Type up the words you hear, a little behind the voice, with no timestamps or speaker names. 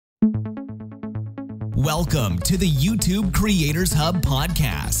Welcome to the YouTube Creators Hub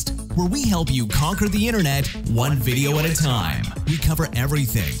podcast, where we help you conquer the internet one video at a time. We cover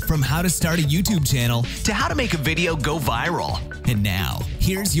everything from how to start a YouTube channel to how to make a video go viral. And now,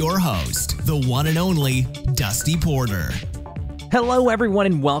 here's your host, the one and only Dusty Porter. Hello, everyone,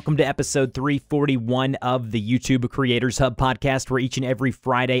 and welcome to episode 341 of the YouTube Creators Hub podcast, where each and every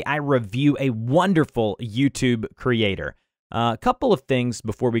Friday I review a wonderful YouTube creator. A couple of things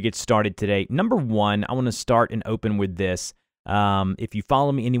before we get started today. Number one, I want to start and open with this. If you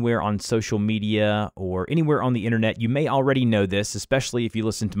follow me anywhere on social media or anywhere on the internet, you may already know this, especially if you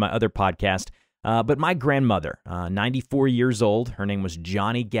listen to my other podcast. But my grandmother, 94 years old, her name was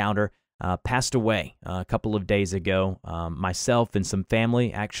Johnny Gowder, passed away a couple of days ago. Myself and some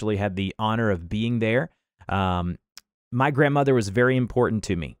family actually had the honor of being there. My grandmother was very important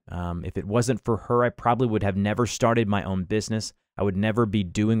to me. If it wasn't for her, I probably would have never started my own business. I would never be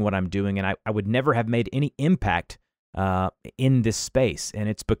doing what I'm doing, and I would never have made any impact in this space. And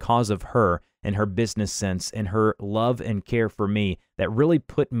it's because of her and her business sense and her love and care for me that really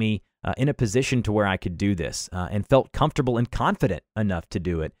put me in a position to where I could do this and felt comfortable and confident enough to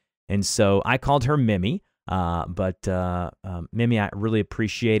do it. And so I called her Mimi, but Mimi, I really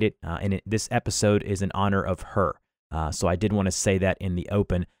appreciate it, and this episode is in honor of her. So I did want to say that in the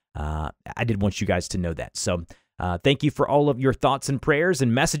open. I did want you guys to know that. So thank you for all of your thoughts and prayers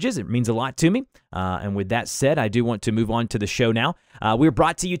and messages. It means a lot to me. And with that said, I do want to move on to the show now. We're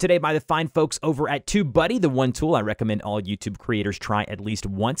brought to you today by the fine folks over at TubeBuddy, the one tool I recommend all YouTube creators try at least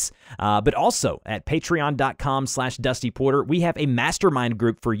once. But also at patreon.com/DustyPorter, we have a mastermind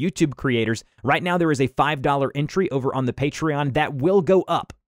group for YouTube creators. Right now, there is a $5 entry over on the Patreon that will go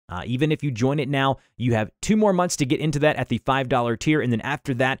up. Even if you join it now, you have 2 more months to get into that at the $5 tier. And then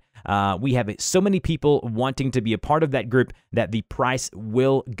after that, we have so many people wanting to be a part of that group that the price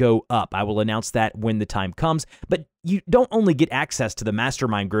will go up. I will announce that when the time comes. But you don't only get access to the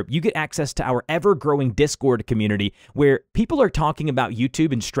mastermind group, you get access to our ever-growing Discord community where people are talking about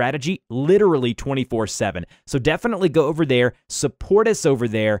YouTube and strategy literally 24/7. So definitely go over there, support us over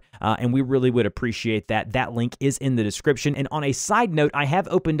there, and we really would appreciate that. That link is in the description. And on a side note, I have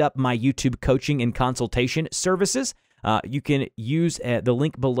opened up my YouTube coaching and consultation services. You can use the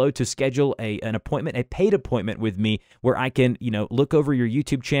link below to schedule an appointment, a paid appointment with me, where I can, look over your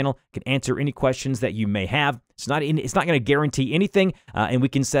YouTube channel, can answer any questions that you may have. It's not going to guarantee anything, and we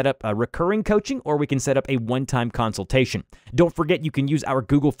can set up a recurring coaching, or we can set up a one-time consultation. Don't forget, you can use our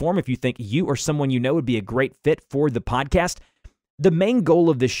Google form if you think you or someone you know would be a great fit for the podcast. The main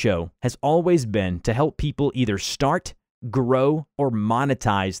goal of this show has always been to help people either start, grow, or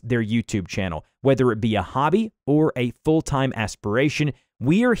monetize their YouTube channel, whether it be a hobby or a full-time aspiration.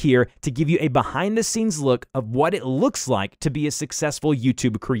 We are here to give you a behind-the-scenes look of what it looks like to be a successful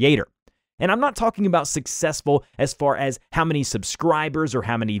YouTube creator. And I'm not talking about successful as far as how many subscribers or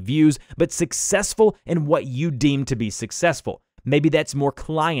how many views, but successful in what you deem to be successful. Maybe that's more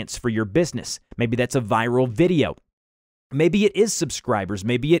clients for your business. Maybe that's a viral video. Maybe it is subscribers.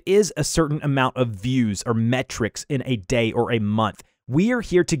 Maybe it is a certain amount of views or metrics in a day or a month. We are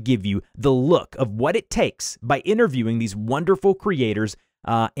here to give you the look of what it takes by interviewing these wonderful creators.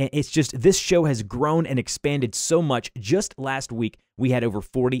 And it's just, this show has grown and expanded so much. Just last week, we had over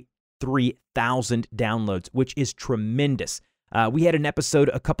 43,000 downloads, which is tremendous. We had an episode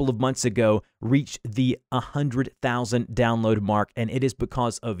a couple of months ago reach the 100,000 download mark, and it is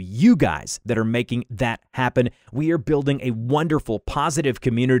because of you guys that are making that happen. We are building a wonderful, positive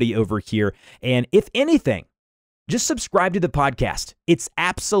community over here, and if anything, just subscribe to the podcast. It's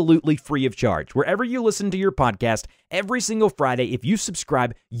absolutely free of charge. Wherever you listen to your podcast, every single Friday, if you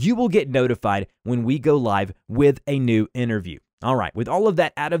subscribe, you will get notified when we go live with a new interview. All right, with all of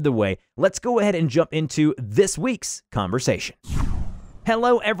that out of the way, let's go ahead and jump into this week's conversation.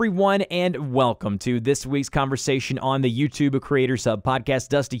 Hello, everyone, and welcome to this week's conversation on the YouTube Creators Hub podcast.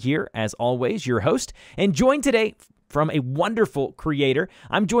 Dusty here, as always, your host, and joined today from a wonderful creator.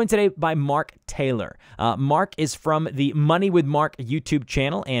 I'm joined today by Mark Taylor. Mark is from the Money with Mark YouTube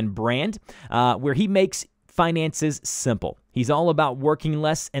channel and brand, where he makes finances simple. He's all about working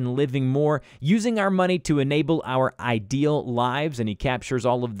less and living more, using our money to enable our ideal lives, and he captures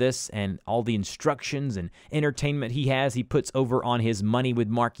all of this and all the instructions and entertainment he has. He puts over on his Money with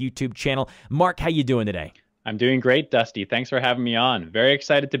Mark YouTube channel. Mark, how you doing today? I'm doing great, Dusty. Thanks for having me on. Very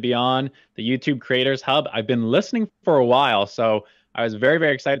excited to be on the YouTube Creators Hub. I've been listening for a while, so I was very,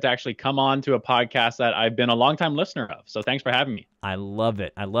 very excited to actually come on to a podcast that I've been a longtime listener of. So thanks for having me. I love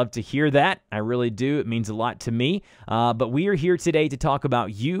it. I love to hear that. I really do. It means a lot to me. But we are here today to talk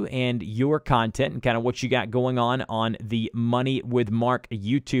about you and your content and kind of what you got going on the Money with Mark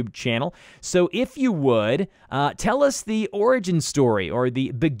YouTube channel. So if you would, tell us the origin story or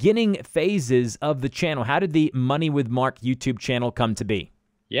the beginning phases of the channel. How did the Money with Mark YouTube channel come to be?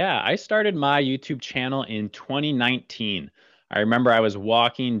 Yeah, I started my YouTube channel in 2019. I remember I was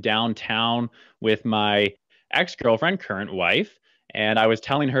walking downtown with my ex-girlfriend, current wife, and I was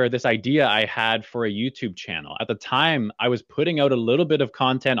telling her this idea I had for a YouTube channel. At the time, I was putting out a little bit of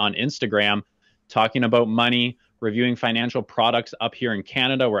content on Instagram, talking about money, reviewing financial products up here in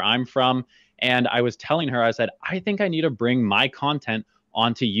Canada, where I'm from. And I was telling her, I said, I think I need to bring my content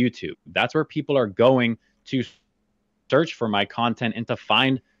onto YouTube. That's where people are going to search for my content and to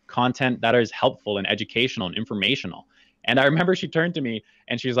find content that is helpful and educational and informational. And I remember she turned to me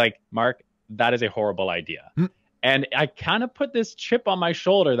and she's like, Mark, that is a horrible idea. And I kind of put this chip on my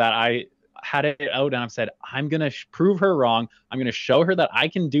shoulder that I had it out, and I've said, I'm going to prove her wrong. I'm going to show her that I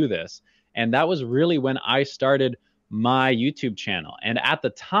can do this. And that was really when I started my YouTube channel. And at the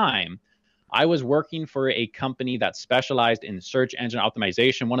time, I was working for a company that specialized in search engine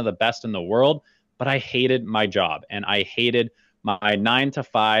optimization, one of the best in the world, but I hated my job and I hated my 9 to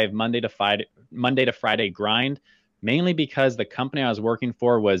 5, Monday to Friday grind. Mainly because the company I was working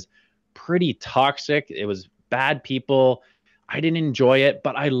for was pretty toxic. It was bad people. I didn't enjoy it,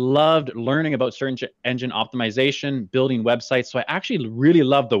 but I loved learning about search engine optimization, building websites. So I actually really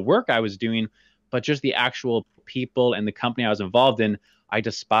loved the work I was doing, but just the actual people and the company I was involved in, I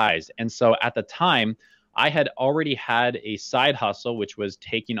despised. And so at the time, I had already had a side hustle, which was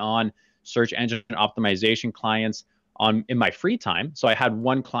taking on search engine optimization clients in my free time. So I had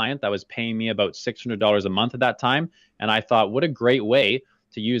one client that was paying me about $600 a month at that time. And I thought, what a great way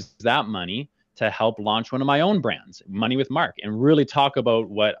to use that money to help launch one of my own brands, Money with Mark, and really talk about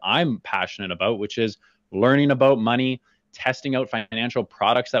what I'm passionate about, which is learning about money, testing out financial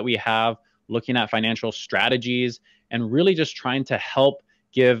products that we have, looking at financial strategies, and really just trying to help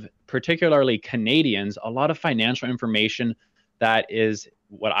give particularly Canadians a lot of financial information that is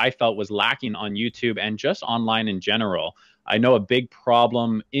what I felt was lacking on YouTube and just online in general. I know a big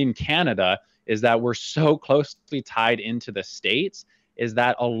problem in Canada is that we're so closely tied into the States, is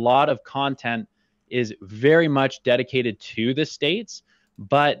that a lot of content is very much dedicated to the States,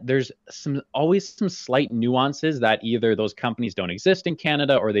 but there's always some slight nuances that either those companies don't exist in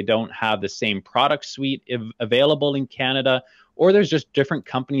Canada or they don't have the same product suite available in Canada, or there's just different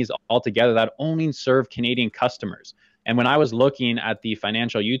companies altogether that only serve Canadian customers. And when I was looking at the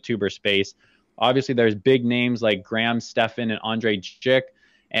financial YouTuber space, obviously there's big names like Graham Stephan and Andre Jick,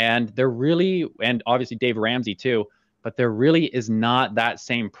 and obviously Dave Ramsey too, but there really is not that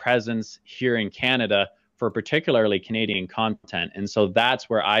same presence here in Canada for particularly Canadian content. And so that's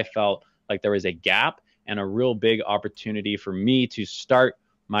where I felt like there was a gap and a real big opportunity for me to start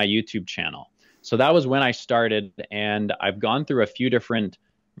my YouTube channel. So that was when I started, and I've gone through a few different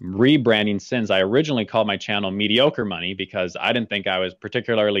rebranding since. I originally called my channel Mediocre Money because I didn't think I was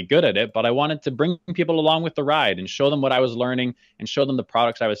particularly good at it, but I wanted to bring people along with the ride and show them what I was learning and show them the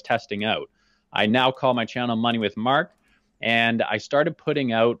products I was testing out. I now call my channel Money with Mark, and I started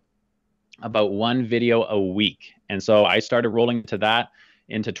putting out about one video a week. And so I started rolling to that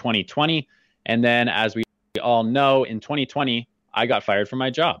into 2020. And then as we all know, in 2020, I got fired from my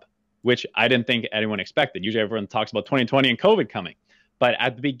job, which I didn't think anyone expected. Usually everyone talks about 2020 and COVID coming. But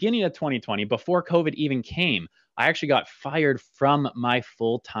at the beginning of 2020, before COVID even came, I actually got fired from my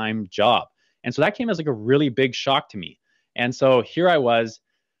full-time job. And so that came as like a really big shock to me. And so here I was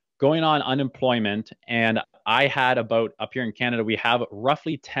going on unemployment, and I had about, up here in Canada, we have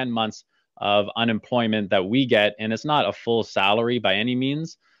roughly 10 months of unemployment that we get, and it's not a full salary by any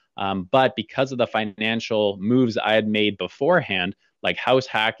means. But because of the financial moves I had made beforehand, like house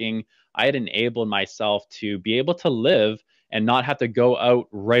hacking, I had enabled myself to be able to live and not have to go out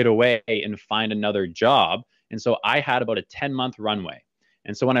right away and find another job. And so I had about a 10-month runway.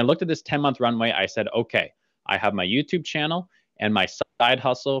 And so when I looked at this 10-month runway, I said, okay, I have my YouTube channel and my side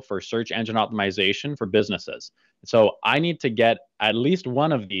hustle for search engine optimization for businesses. So I need to get at least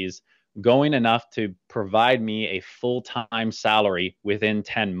one of these going enough to provide me a full-time salary within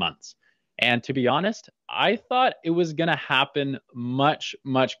 10 months. And to be honest, I thought it was going to happen much,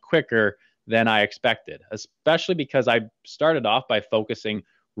 much quicker than I expected, especially because I started off by focusing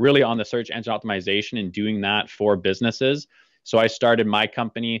really on the search engine optimization and doing that for businesses. So I started my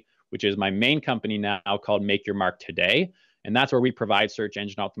company, which is my main company now, called Make Your Mark Today. And that's where we provide search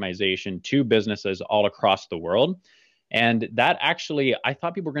engine optimization to businesses all across the world. And that actually, I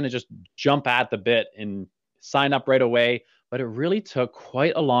thought people were going to just jump at the bit and sign up right away, but it really took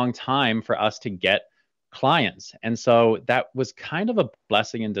quite a long time for us to get clients. And so that was kind of a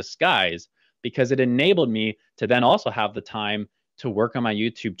blessing in disguise, because it enabled me to then also have the time to work on my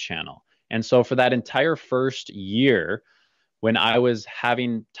YouTube channel. And so for that entire first year, when I was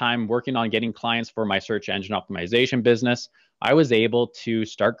having time working on getting clients for my search engine optimization business, I was able to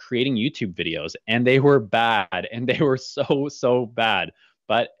start creating YouTube videos, and they were bad, and they were so bad.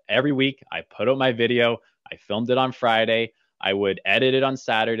 But every week I put out my video, I filmed it on Friday, I would edit it on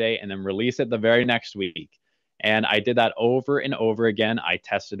Saturday, and then release it the very next week. And I did that over and over again. I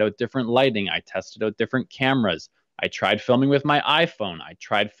tested out different lighting. I tested out different cameras. I tried filming with my iPhone. I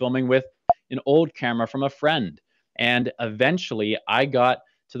tried filming with an old camera from a friend. And eventually I got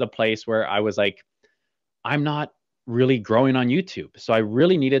to the place where I was like, I'm not really growing on YouTube. So I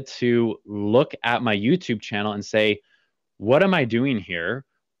really needed to look at my YouTube channel and say, what am I doing here?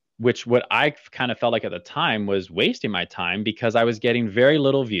 Which what I kind of felt like at the time was wasting my time, because I was getting very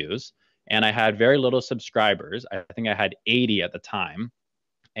little views and I had very little subscribers. I think I had 80 at the time.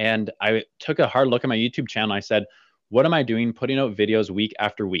 And I took a hard look at my YouTube channel. I said, what am I doing putting out videos week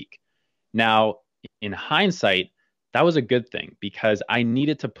after week? Now, in hindsight, that was a good thing, because I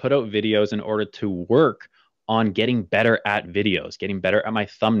needed to put out videos in order to work on getting better at videos, getting better at my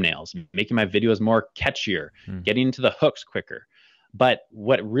thumbnails, making my videos more catchier, getting into the hooks quicker. But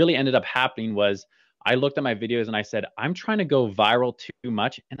what really ended up happening was I looked at my videos and I said, I'm trying to go viral too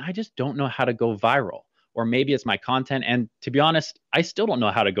much, and I just don't know how to go viral. Or maybe it's my content. And to be honest, I still don't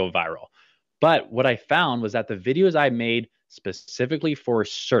know how to go viral. But what I found was that the videos I made specifically for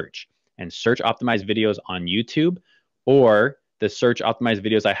search and search optimized videos on YouTube, or the search optimized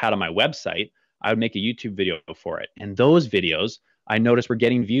videos I had on my website, I would make a YouTube video for it. And those videos I noticed were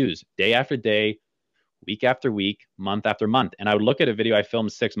getting views day after day, week after week, month after month. And I would look at a video I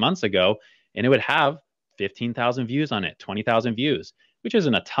filmed 6 months ago, and it would have 15,000 views on it, 20,000 views, which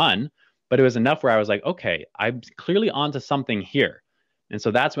isn't a ton, but it was enough where I was like, okay, I'm clearly onto something here. And so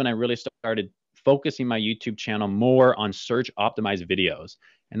that's when I really started focusing my YouTube channel more on search optimized videos.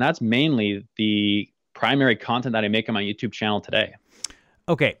 And that's mainly the primary content that I make on my YouTube channel today.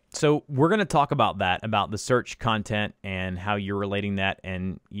 Okay, so we're going to talk about that, about the search content and how you're relating that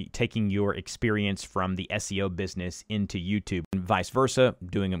and taking your experience from the SEO business into YouTube and vice versa,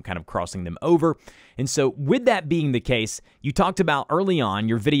 doing them, kind of crossing them over. And so with that being the case, you talked about early on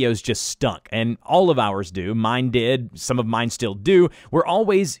your videos just stunk, and all of ours do. Mine did. Some of mine still do. We're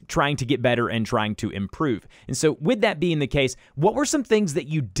always trying to get better and trying to improve. And so with that being the case, what were some things that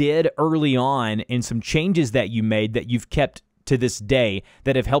you did early on and some changes that you made that you've kept to this day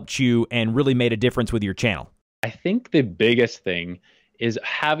that have helped you and really made a difference with your channel? I think the biggest thing is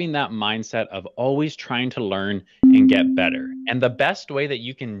having that mindset of always trying to learn and get better. And the best way that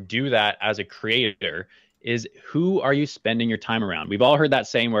you can do that as a creator is, who are you spending your time around? We've all heard that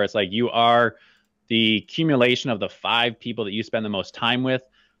saying where it's like, you are the accumulation of the 5 people that you spend the most time with.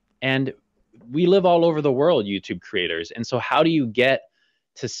 And we live all over the world, YouTube creators. And so how do you get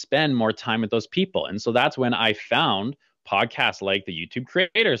to spend more time with those people? And so that's when I found podcasts like the YouTube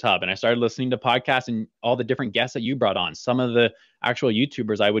Creators Hub. And I started listening to podcasts and all the different guests that you brought on, some of the actual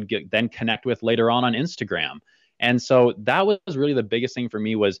YouTubers I would then connect with later on Instagram. And so that was really the biggest thing for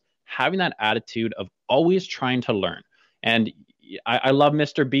me, was having that attitude of always trying to learn. And I love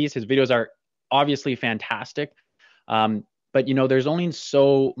Mr. Beast. His videos are obviously fantastic. But you know, there's only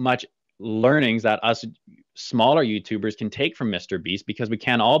so much learnings that us smaller YouTubers can take from Mr. Beast, because we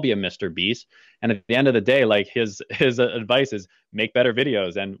can't all be a Mr. Beast. And at the end of the day, like his advice is make better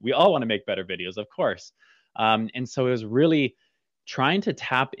videos, and we all want to make better videos, of course. And so it was really trying to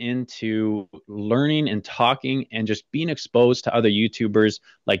tap into learning and talking and just being exposed to other YouTubers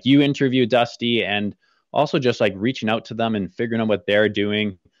like you interview, Dusty, and also just like reaching out to them and figuring out what they're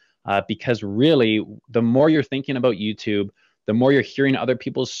doing. Because really, the more you're thinking about YouTube, the more you're hearing other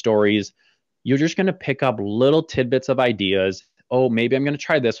people's stories, you're just going to pick up little tidbits of ideas. Oh, maybe I'm going to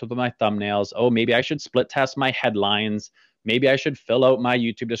try this with my thumbnails. Oh, maybe I should split test my headlines. Maybe I should fill out my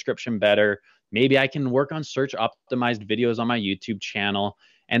YouTube description better. Maybe I can work on search optimized videos on my YouTube channel.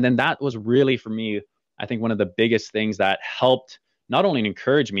 And then that was really, for me, I think one of the biggest things that helped not only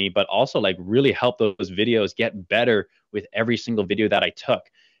encourage me, but also like really help those videos get better with every single video that I took.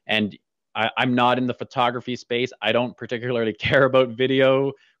 And I'm not in the photography space. I don't particularly care about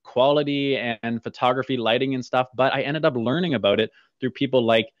video quality and photography, lighting and stuff, but I ended up learning about it through people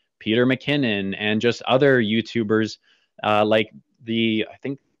like Peter McKinnon and just other YouTubers like I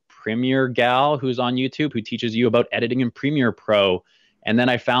think Premiere Gal, who's on YouTube, who teaches you about editing in Premiere Pro. And then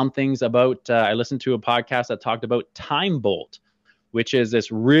I found things about, I listened to a podcast that talked about Time Bolt, which is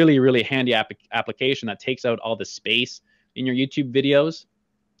this really, really handy application that takes out all the space in your YouTube videos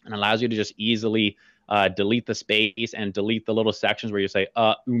and allows you to just easily delete the space and delete the little sections where you say,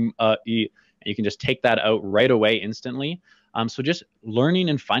 and you can just take that out right away instantly. So just learning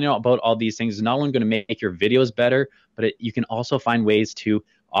and finding out about all these things is not only going to make your videos better, but you can also find ways to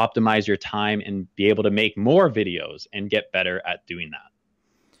optimize your time and be able to make more videos and get better at doing that.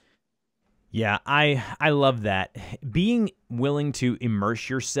 Yeah, I love that. Being willing to immerse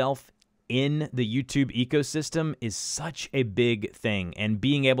yourself in the YouTube ecosystem is such a big thing, and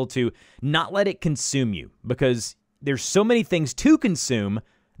being able to not let it consume you, because there's so many things to consume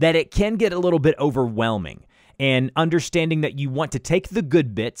that it can get a little bit overwhelming. And understanding that you want to take the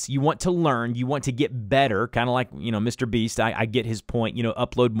good bits, you want to learn, you want to get better, kind of like, you know, Mr. Beast. I get his point, you know,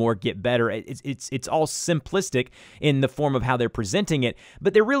 upload more, get better. It's all simplistic in the form of how they're presenting it,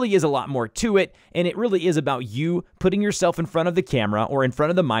 but there really is a lot more to it, and it really is about you putting yourself in front of the camera or in front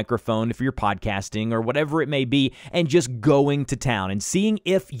of the microphone if you're podcasting or whatever it may be, and just going to town and seeing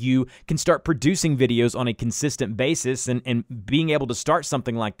if you can start producing videos on a consistent basis, and being able to start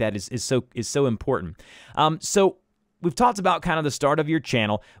something like that is so important. So we've talked about kind of the start of your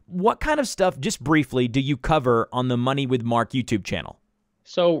channel. What kind of stuff, just briefly, do you cover on the Money with Mark YouTube channel?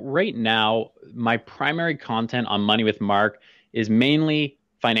 So right now, my primary content on Money with Mark is mainly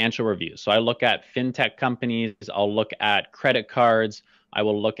financial reviews. So I look at fintech companies, I'll look at credit cards, I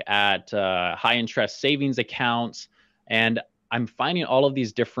will look at high interest savings accounts, and I'm finding all of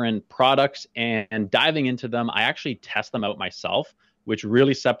these different products and diving into them. I actually test them out myself, which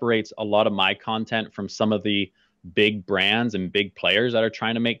really separates a lot of my content from some of the big brands and big players that are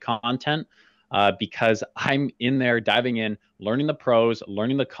trying to make content, because I'm in there diving in, learning the pros,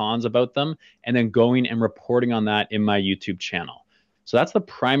 learning the cons about them, and then going and reporting on that in my YouTube channel. So that's the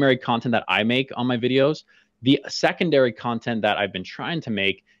primary content that I make on my videos. The secondary content that I've been trying to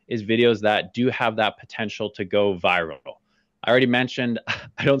make is videos that do have that potential to go viral. I already mentioned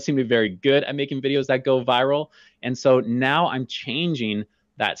I don't seem to be very good at making videos that go viral. And so now I'm changing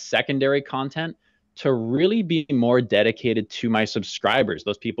that secondary content to really be more dedicated to my subscribers,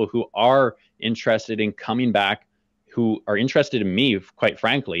 those people who are interested in coming back, who are interested in me, quite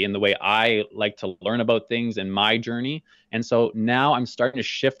frankly, in the way I like to learn about things in my journey. And so now I'm starting to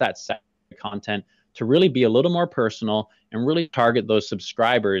shift that secondary content to really be a little more personal and really target those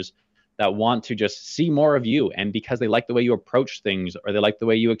subscribers that want to just see more of you, and because they like the way you approach things, or they like the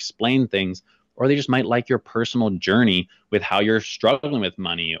way you explain things, or they just might like your personal journey with how you're struggling with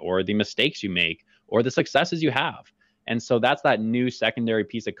money, or the mistakes you make, or the successes you have. And so that's that new secondary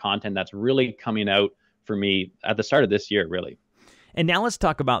piece of content that's really coming out for me at the start of this year, really. And now let's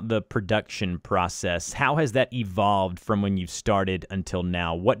talk about the production process. How has that evolved from when you started until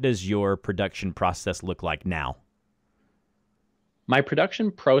now? What does your production process look like now? My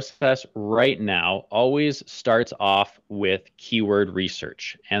production process right now always starts off with keyword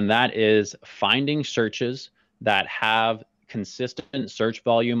research, and that is finding searches that have consistent search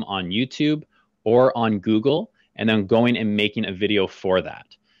volume on YouTube or on Google, and then going and making a video for that.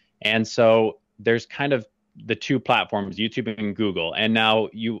 And so there's kind of the two platforms, YouTube and Google. And now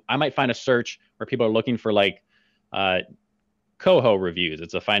I might find a search where people are looking for like Coho reviews.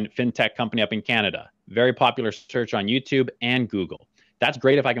 It's a fintech company up in Canada. Very popular search on YouTube and Google. That's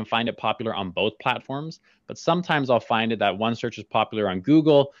great if I can find it popular on both platforms, but sometimes I'll find it that one search is popular on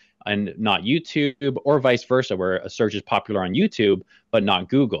Google and not YouTube, or vice versa, where a search is popular on YouTube but not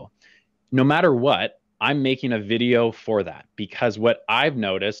Google. No matter what, I'm making a video for that, because what I've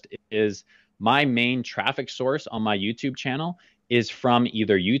noticed is my main traffic source on my YouTube channel is from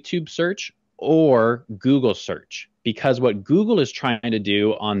either YouTube search or Google search, because what Google is trying to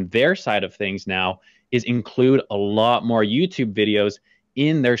do on their side of things now is include a lot more YouTube videos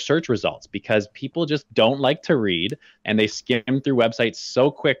in their search results, because people just don't like to read and they skim through websites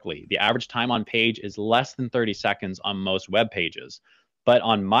so quickly. The average time on page is less than 30 seconds on most web pages. But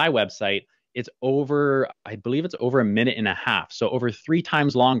on my website, it's I believe it's over a minute and a half. So over 3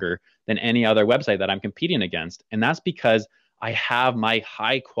 times longer than any other website that I'm competing against. And that's because I have my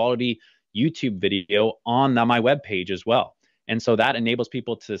high quality YouTube video on my web page as well. And so that enables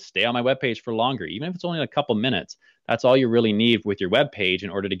people to stay on my webpage for longer, even if it's only a couple minutes. That's all you really need with your webpage in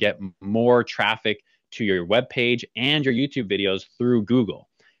order to get more traffic to your webpage and your YouTube videos through Google.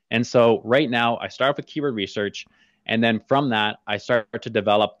 And so right now I start with keyword research, and then from that, I start to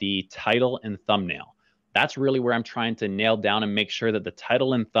develop the title and thumbnail. That's really where I'm trying to nail down and make sure that the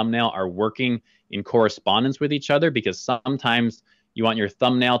title and thumbnail are working in correspondence with each other, because sometimes you want your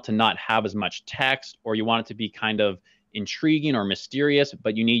thumbnail to not have as much text, or you want it to be kind of intriguing or mysterious,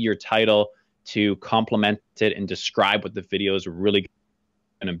 but you need your title to complement it and describe what the video is really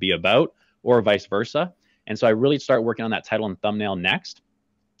going to be about, or vice versa. And so I really start working on that title and thumbnail next.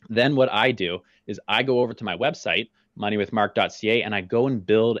 Then what I do is I go over to my website, moneywithmark.ca, and I go and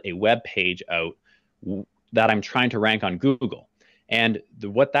build a web page out that I'm trying to rank on Google. And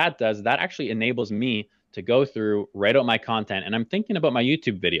what that does, that actually enables me to go through, write out my content. And I'm thinking about my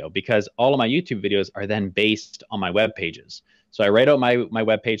YouTube video, because all of my YouTube videos are then based on my web pages. So I write out my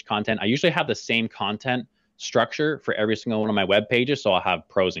web page content. I usually have the same content structure for every single one of my web pages. So I'll have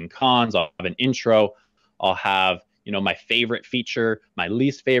pros and cons, I'll have an intro, I'll have, you know, my favorite feature, my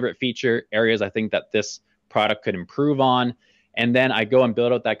least favorite feature, areas I think that this product could improve on. And then I go and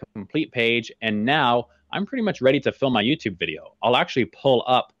build out that complete page. And now I'm pretty much ready to film my YouTube video. I'll actually pull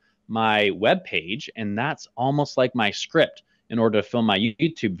up my web page, and that's almost like my script in order to film my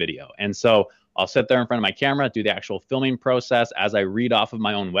YouTube video. And so I'll sit there in front of my camera, do the actual filming process as I read off of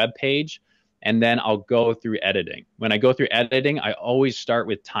my own web page, and then I'll go through editing. When I go through editing, I always start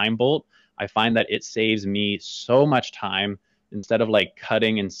with TimeBolt. I find that it saves me so much time. Instead of like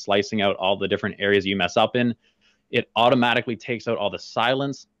cutting and slicing out all the different areas you mess up in, it automatically takes out all the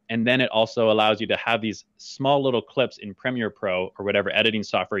silence. And then it also allows you to have these small little clips in Premiere Pro or whatever editing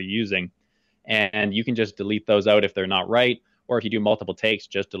software you're using. And you can just delete those out if they're not right. Or if you do multiple takes,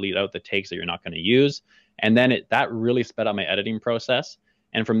 just delete out the takes that you're not going to use. And then that really sped up my editing process.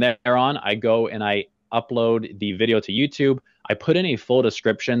 And from there on, I go and I upload the video to YouTube. I put in a full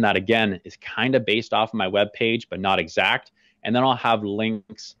description that, again, is kind of based off of my web page, but not exact. And then I'll have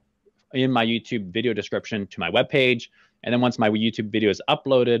links in my YouTube video description to my web page. And then once my YouTube video is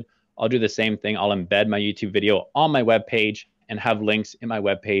uploaded, I'll do the same thing. I'll embed my YouTube video on my web page and have links in my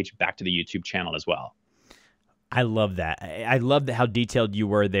web page back to the YouTube channel as well. I love that. I love how detailed you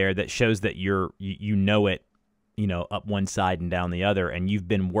were there. That shows that you know it, you know, up one side and down the other, and you've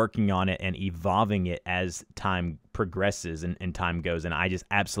been working on it and evolving it as time progresses and time goes. And I just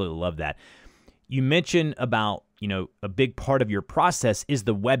absolutely love that. You mentioned about, you know, a big part of your process is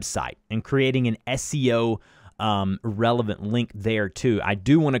the website and creating an SEO relevant link there too. I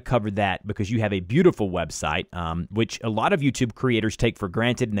do want to cover that because you have a beautiful website, which a lot of YouTube creators take for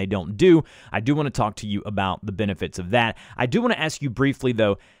granted and they don't do. I do want to talk to you about the benefits of that. I do want to ask you briefly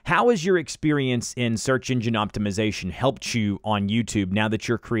though, how has your experience in search engine optimization helped you on YouTube now that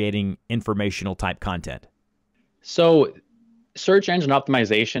you're creating informational type content? So search engine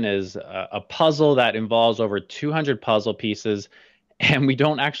optimization is a puzzle that involves over 200 puzzle pieces, and we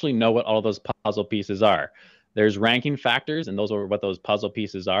don't actually know what all those puzzle pieces are. There's ranking factors, and those are what those puzzle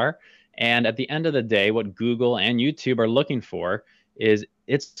pieces are. And at the end of the day, what Google and YouTube are looking for is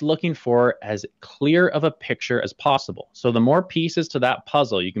it's looking for as clear of a picture as possible. So the more pieces to that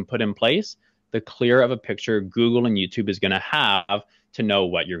puzzle you can put in place, the clearer of a picture Google and YouTube is going to have to know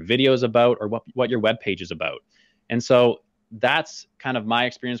what your video is about or what your web page is about. And so that's kind of my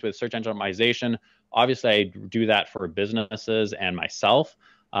experience with search engine optimization. Obviously, I do that for businesses and myself.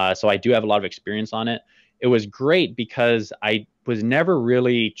 So I do have a lot of experience on it. It was great because I was never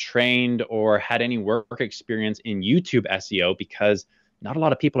really trained or had any work experience in YouTube SEO because not a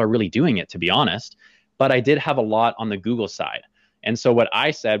lot of people are really doing it, to be honest. But I did have a lot on the Google side. And so what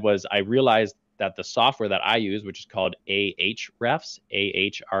I said was I realized that the software that I use, which is called Ahrefs,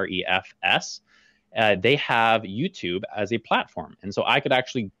 Ahrefs, they have YouTube as a platform. And so I could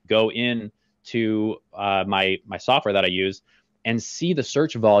actually go in to my software that I use and see the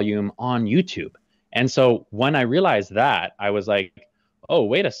search volume on YouTube. And so when I realized that, I was like, oh,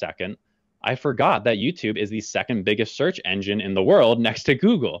 wait a second. I forgot that YouTube is the second biggest search engine in the world next to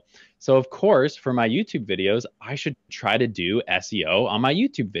Google. So of course, for my YouTube videos, I should try to do SEO on my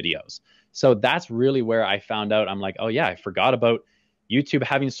YouTube videos. So that's really where I found out. I'm like, oh yeah, I forgot about YouTube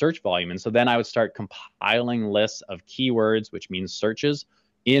having search volume. And so then I would start compiling lists of keywords, which means searches,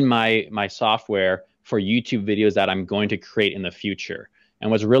 in my software for YouTube videos that I'm going to create in the future. And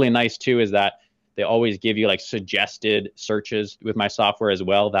what's really nice too is that they always give you like suggested searches with my software as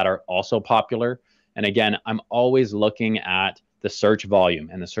well that are also popular. And again, I'm always looking at the search volume,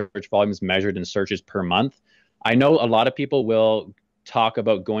 and the search volume is measured in searches per month. I know a lot of people will talk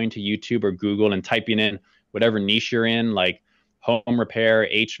about going to YouTube or Google and typing in whatever niche you're in, like home repair,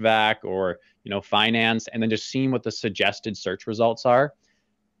 HVAC, or finance, and then just seeing what the suggested search results are.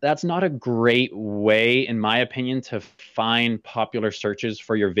 That's not a great way, in my opinion, to find popular searches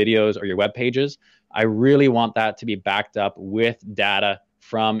for your videos or your web pages. I really want that to be backed up with data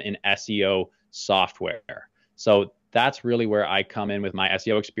from an SEO software. So that's really where I come in with my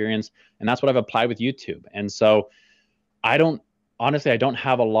SEO experience, and that's what I've applied with YouTube. And so I don't honestly, I don't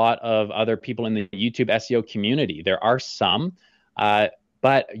have a lot of other people in the YouTube SEO community. There are some,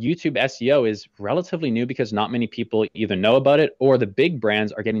 but YouTube SEO is relatively new because not many people either know about it, or the big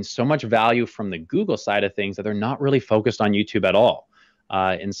brands are getting so much value from the Google side of things that they're not really focused on YouTube at all.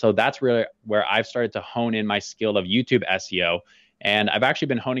 And so that's really where I've started to hone in my skill of YouTube SEO. And I've actually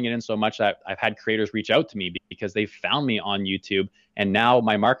been honing it in so much that I've had creators reach out to me because they found me on YouTube. And now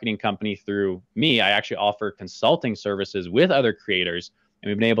my marketing company, through me, I actually offer consulting services with other creators.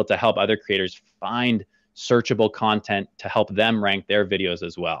 And we've been able to help other creators find searchable content to help them rank their videos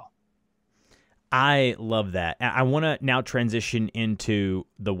as well. I love that. I want to now transition into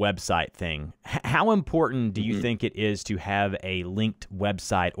the website thing. How important do you think it is to have a linked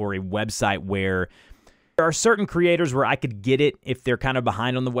website, or a website where there are certain creators where I could get it if they're kind of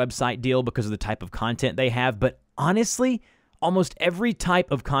behind on the website deal because of the type of content they have? But honestly, almost every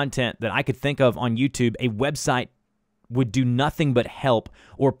type of content that I could think of on YouTube, a website would do nothing but help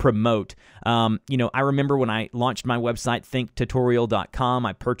or promote. You know, I remember when I launched my website, thinktutorial.com,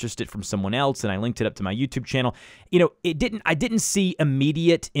 I purchased it from someone else and I linked it up to my YouTube channel. You know, I didn't see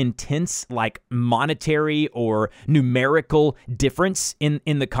immediate, intense, like monetary or numerical difference in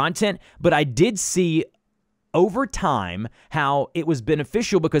the content, but I did see over time how it was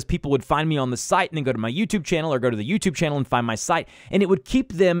beneficial because people would find me on the site and then go to my YouTube channel, or go to the YouTube channel and find my site, and it would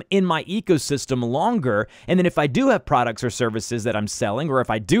keep them in my ecosystem longer. And then if I do have products or services that I'm selling, or if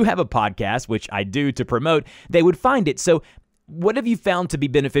I do have a podcast, which I do to promote, they would find it. So what have you found to be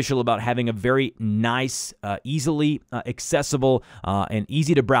beneficial about having a very nice, easily accessible, and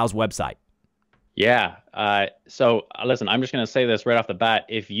easy to browse website? Yeah. So listen, I'm just going to say this right off the bat.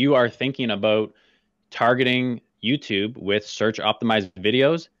 If you are thinking about targeting YouTube with search optimized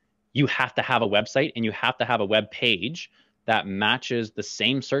videos, you have to have a website, and you have to have a web page that matches the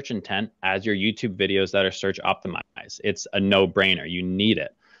same search intent as your YouTube videos that are search optimized. It's a no-brainer. You need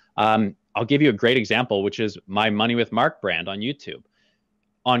it. I'll give you a great example, which is my Money with Mark brand on YouTube.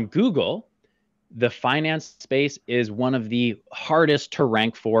 On Google, the finance space is one of the hardest to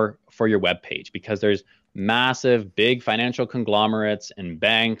rank for your web page, because there's massive, big financial conglomerates and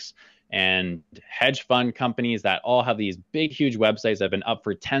banks and hedge fund companies that all have these big, huge websites that have been up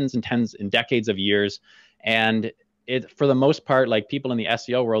for tens and decades of years. And it, for the most part, like, people in the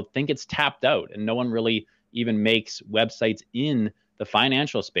SEO world think it's tapped out, and no one really even makes websites in the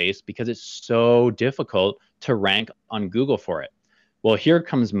financial space because it's so difficult to rank on Google for it. Well, here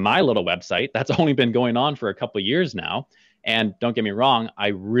comes my little website that's only been going on for a couple of years now. And don't get me wrong, I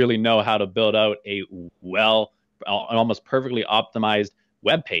really know how to build out a almost perfectly optimized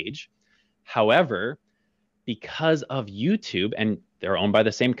web page. However, because of YouTube, and they're owned by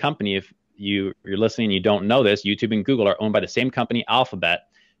the same company, if you're listening and you don't know this, YouTube and Google are owned by the same company, Alphabet.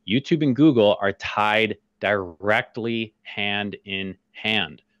 YouTube and Google are tied directly hand in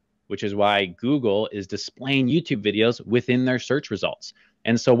hand, which is why Google is displaying YouTube videos within their search results.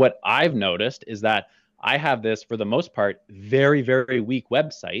 And so what I've noticed is that I have this, for the most part, very, very weak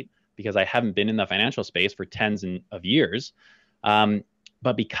website, because I haven't been in the financial space for tens of years.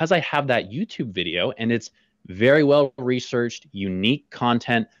 But because I have that YouTube video, and it's very well researched, unique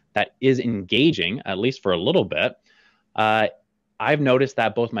content that is engaging, at least for a little bit, I've noticed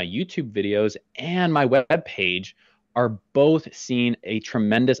that both my YouTube videos and my web page are both seeing a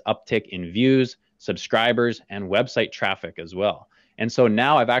tremendous uptick in views, subscribers, and website traffic as well. And so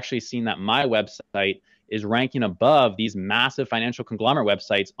now I've actually seen that my website is ranking above these massive financial conglomerate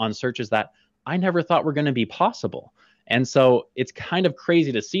websites on searches that I never thought were going to be possible. And so it's kind of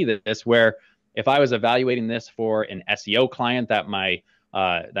crazy to see this, where if I was evaluating this for an SEO client that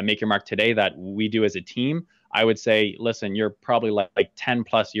that Make Your Mark Today that we do as a team, I would say, listen, you're probably like 10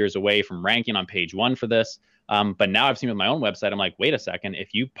 plus years away from ranking on page 1 for this. But now I've seen with my own website, I'm like, wait a second,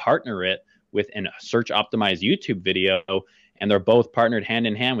 if you partner it with a search optimized YouTube video, and they're both partnered hand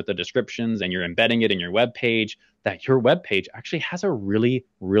in hand with the descriptions, and you're embedding it in your web page, that your web page actually has a really,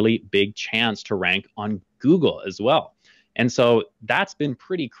 really big chance to rank on Google as well. And so that's been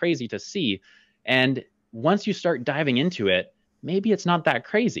pretty crazy to see. And once you start diving into it, maybe it's not that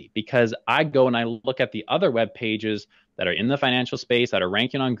crazy, because I go and I look at the other web pages that are in the financial space that are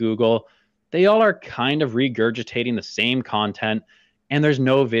ranking on Google. They all are kind of regurgitating the same content, and there's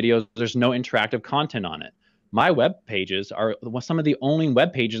no videos, there's no interactive content on it. My web pages are some of the only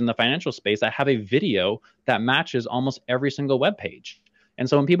web pages in the financial space that have a video that matches almost every single web page. And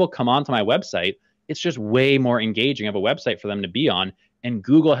so when people come onto my website, it's just way more engaging of a website for them to be on. And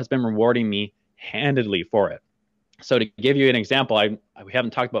Google has been rewarding me handedly for it. So to give you an example, we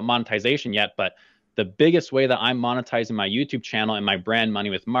haven't talked about monetization yet, but the biggest way that I'm monetizing my YouTube channel and my brand Money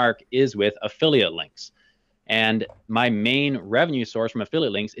with Mark is with affiliate links. And my main revenue source from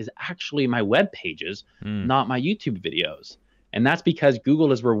affiliate links is actually my web pages, not my YouTube videos. And that's because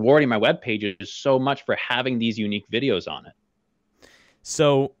Google is rewarding my web pages so much for having these unique videos on it.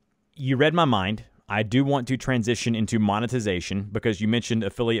 So you read my mind. I do want to transition into monetization because you mentioned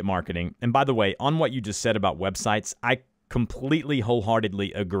affiliate marketing. And by the way, on what you just said about websites, I completely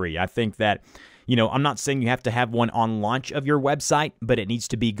wholeheartedly agree. I think that, you know, I'm not saying you have to have one on launch of your website, but it needs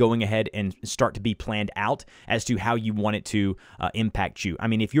to be going ahead and start to be planned out as to how you want it to impact you. I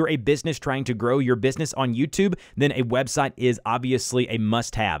mean, if you're a business trying to grow your business on YouTube, then a website is obviously a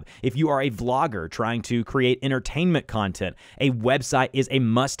must-have. If you are a vlogger trying to create entertainment content, a website is a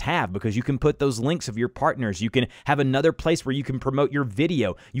must-have because you can put those links of your partners. You can have another place where you can promote your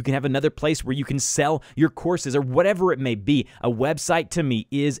video. You can have another place where you can sell your courses or whatever it may be. A website to me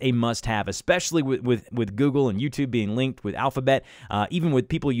is a must-have, especially with Google and YouTube being linked with Alphabet, even with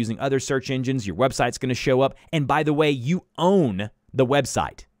people using other search engines, your website's going to show up. And by the way, you own the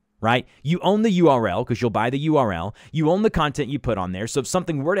website, right? You own the URL because you'll buy the URL. You own the content you put on there. So if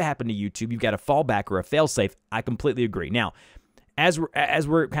something were to happen to YouTube, you've got a fallback or a fail-safe. I completely agree. Now, as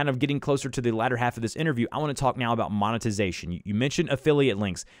we're kind of getting closer to the latter half of this interview, I want to talk now about monetization. You mentioned affiliate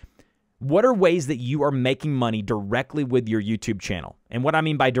links. What are ways that you are making money directly with your YouTube channel? And what I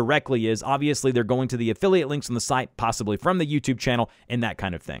mean by directly is obviously they're going to the affiliate links on the site, possibly from the YouTube channel and that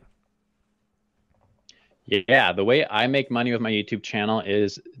kind of thing. Yeah, the way I make money with my YouTube channel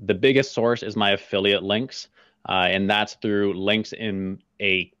is the biggest source is my affiliate links. And that's through links in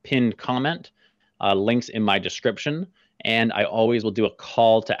a pinned comment, links in my description. And I always will do a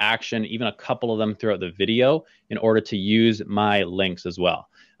call to action, even a couple of them throughout the video in order to use my links as well.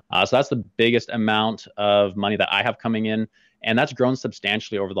 So that's the biggest amount of money that I have coming in. And that's grown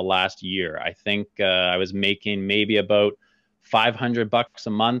substantially over the last year. I think I was making maybe about $500 a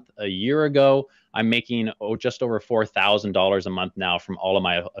month a year ago. I'm making just over $4,000 a month now from all of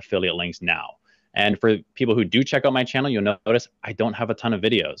my affiliate links now. And for people who do check out my channel, you'll notice I don't have a ton of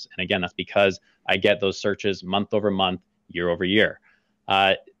videos. And again, that's because I get those searches month over month, year over year.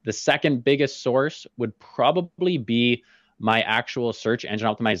 The second biggest source would probably be my actual search engine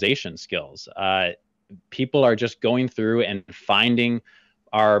optimization skills. People are just going through and finding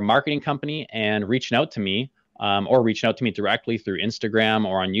our marketing company and reaching out to me or reaching out to me directly through Instagram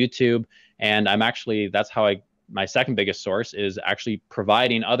or on YouTube. And that's how my second biggest source is actually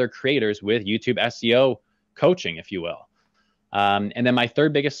providing other creators with YouTube SEO coaching, if you will. And then my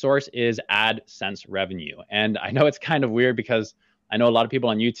third biggest source is AdSense revenue. And I know it's kind of weird because I know a lot of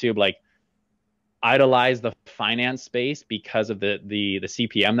people on YouTube idolize the finance space because of the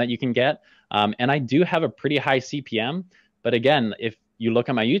CPM that you can get. And I do have a pretty high CPM. But again, if you look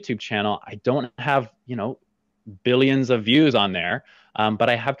at my YouTube channel, I don't have, billions of views on there. But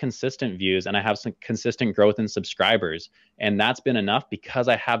I have consistent views and I have some consistent growth in subscribers. And that's been enough because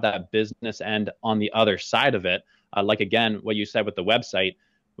I have that business end on the other side of it. Like, again, what you said with the website,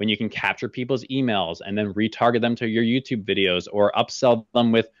 when you can capture people's emails and then retarget them to your YouTube videos or upsell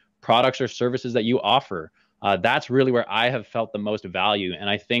them with products or services that you offer. That's really where I have felt the most value. And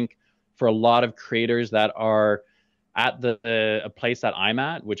I think for a lot of creators that are at a place that I'm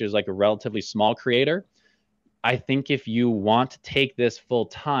at, which is like a relatively small creator, I think if you want to take this full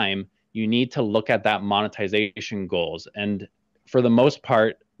time, you need to look at that monetization goals. And for the most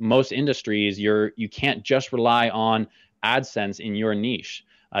part, most industries, you can't just rely on AdSense in your niche.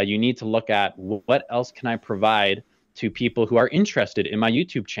 You need to look at what else can I provide to people who are interested in my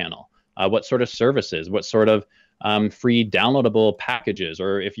YouTube channel. What sort of services, what sort of free downloadable packages,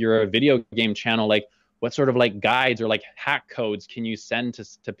 or if you're a video game channel, like what sort of guides or hack codes can you send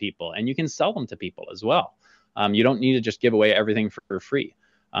to people? And you can sell them to people as well. You don't need to just give away everything for free.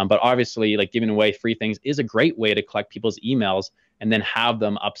 But obviously, giving away free things is a great way to collect people's emails and then have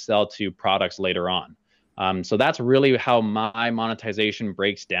them upsell to products later on. So that's really how my monetization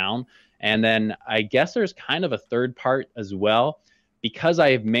breaks down. And then I guess there's kind of a third part as well. Because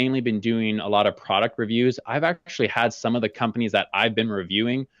I've mainly been doing a lot of product reviews, I've actually had some of the companies that I've been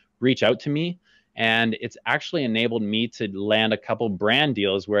reviewing reach out to me. And it's actually enabled me to land a couple brand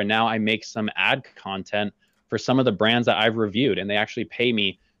deals where now I make some ad content for some of the brands that I've reviewed. And they actually pay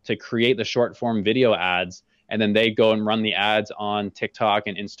me to create the short form video ads. And then they go and run the ads on TikTok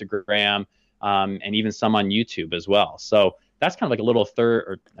and Instagram, and even some on YouTube as well. So that's kind of a little third,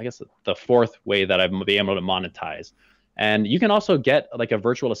 or I guess the fourth way that I've been able to monetize. And you can also get a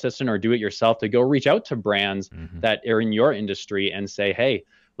virtual assistant or do it yourself to go reach out to brands that are in your industry and say, hey,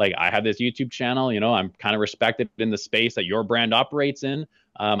 I have this YouTube channel, I'm kind of respected in the space that your brand operates in.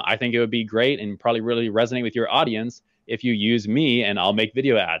 I think it would be great and probably really resonate with your audience if you use me and I'll make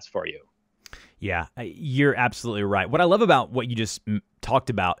video ads for you. Yeah, you're absolutely right. What I love about what you just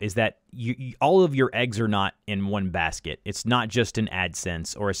talked about is that all of your eggs are not in one basket. It's not just in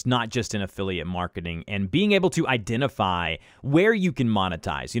AdSense, or it's not just in affiliate marketing, and being able to identify where you can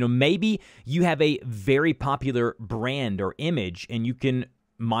monetize. Maybe you have a very popular brand or image and you can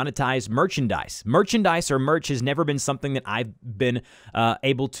monetize merchandise. Merchandise or merch has never been something that I've been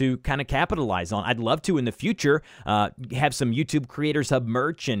able to kind of capitalize on. I'd love to in the future have some YouTube Creators Hub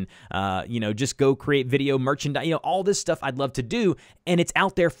merch and, just go create video merchandise, all this stuff I'd love to do. And it's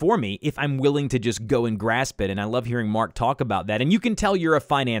out there for me if I'm willing to just go and grasp it. And I love hearing Mark talk about that. And you can tell you're a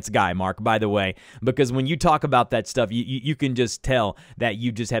finance guy, Mark, by the way, because when you talk about that stuff, you can just tell that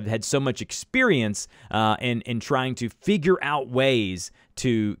you just have had so much experience in trying to figure out ways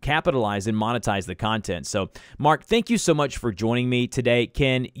to capitalize and monetize the content. So, Mark, thank you so much for joining me today.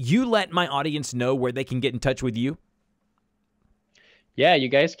 Can you let my audience know where they can get in touch with you? Yeah, you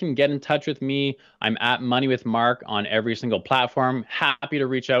guys can get in touch with me. I'm at Money with Mark on every single platform. Happy to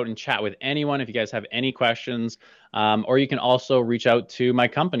reach out and chat with anyone if you guys have any questions. Or you can also reach out to my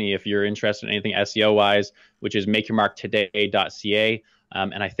company if you're interested in anything SEO-wise, which is makeyourmarktoday.ca.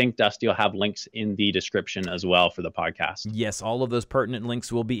 And I think Dusty will have links in the description as well for the podcast. Yes, all of those pertinent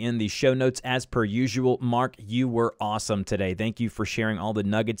links will be in the show notes as per usual. Mark, you were awesome today. Thank you for sharing all the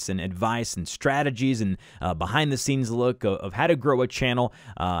nuggets and advice and strategies and behind-the-scenes look of how to grow a channel,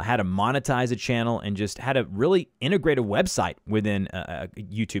 how to monetize a channel, and just how to really integrate a website within a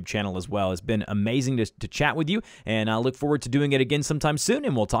YouTube channel as well. It's been amazing to chat with you, and I look forward to doing it again sometime soon,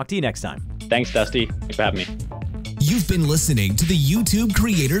 and we'll talk to you next time. Thanks, Dusty. Thanks for having me. You've been listening to the YouTube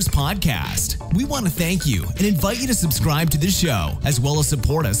Creators Podcast. We want to thank you and invite you to subscribe to the show, as well as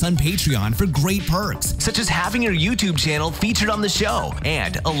support us on Patreon for great perks, such as having your YouTube channel featured on the show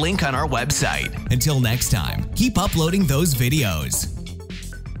and a link on our website. Until next time, keep uploading those videos.